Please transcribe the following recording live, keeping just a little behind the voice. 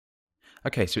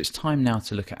Okay, so it's time now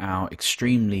to look at our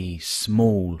extremely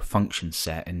small function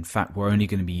set. In fact, we're only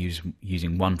going to be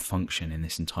using one function in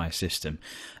this entire system,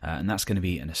 and that's going to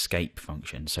be an escape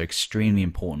function. So extremely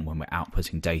important when we're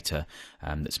outputting data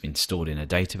that's been stored in a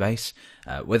database.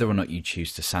 Whether or not you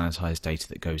choose to sanitize data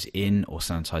that goes in or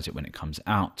sanitize it when it comes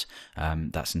out,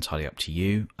 that's entirely up to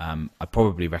you. I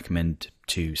probably recommend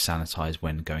to sanitize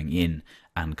when going in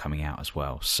and coming out as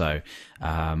well. So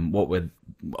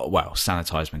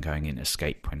sanitize when going in,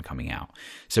 escape when coming out.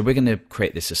 So we're going to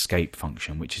create this escape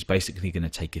function, which is basically going to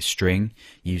take a string,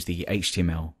 use the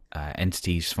HTML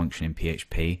entities function in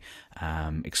PHP,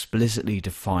 explicitly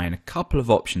define a couple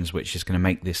of options, which is going to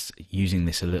make using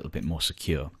this a little bit more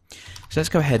secure. So let's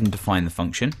go ahead and define the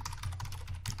function.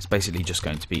 It's basically just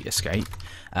going to be escape.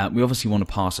 We obviously want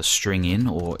to pass a string in,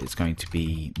 or it's going to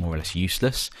be more or less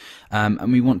useless.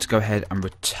 And we want to go ahead and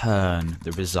return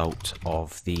the result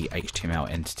of the HTML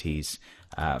entities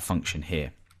function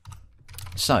here.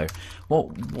 So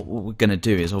what we're going to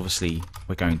do is obviously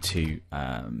we're going to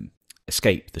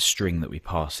escape the string that we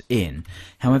pass in.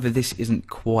 However, this isn't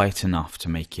quite enough to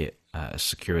make it as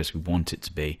secure as we want it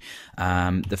to be.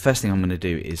 The first thing I'm going to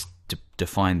do is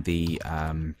define the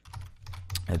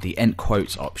end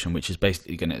quotes option, which is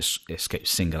basically going to escape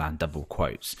single and double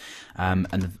quotes.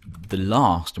 And the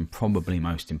last and probably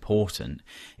most important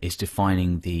is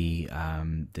defining the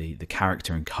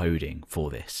character encoding for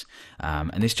this.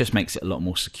 And this just makes it a lot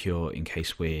more secure in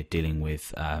case we're dealing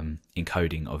with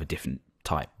encoding of a different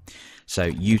type.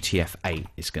 So UTF-8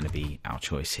 is going to be our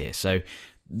choice here. So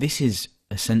this is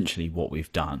essentially what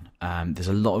we've done. There's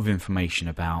a lot of information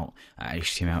about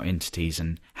HTML entities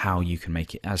and how you can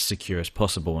make it as secure as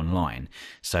possible online.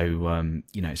 So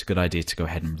it's a good idea to go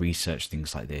ahead and research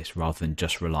things like this rather than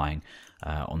just relying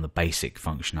on the basic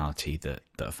functionality that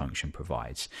a function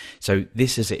provides. So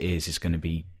this, as it is going to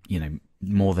be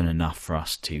more than enough for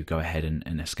us to go ahead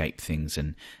and escape things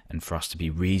and for us to be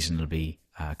reasonably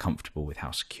comfortable with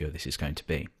how secure this is going to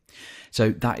be.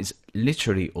 So that is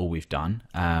literally all we've done,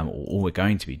 or all we're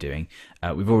going to be doing.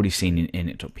 We've already seen in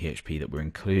init.php that we're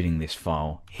including this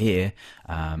file here,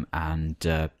 and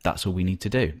that's all we need to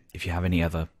do. If you have any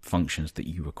other functions that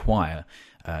you require,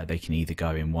 they can either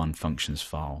go in one functions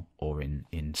file or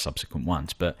in subsequent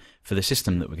ones. But for the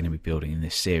system that we're going to be building in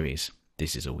this series,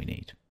 this is all we need.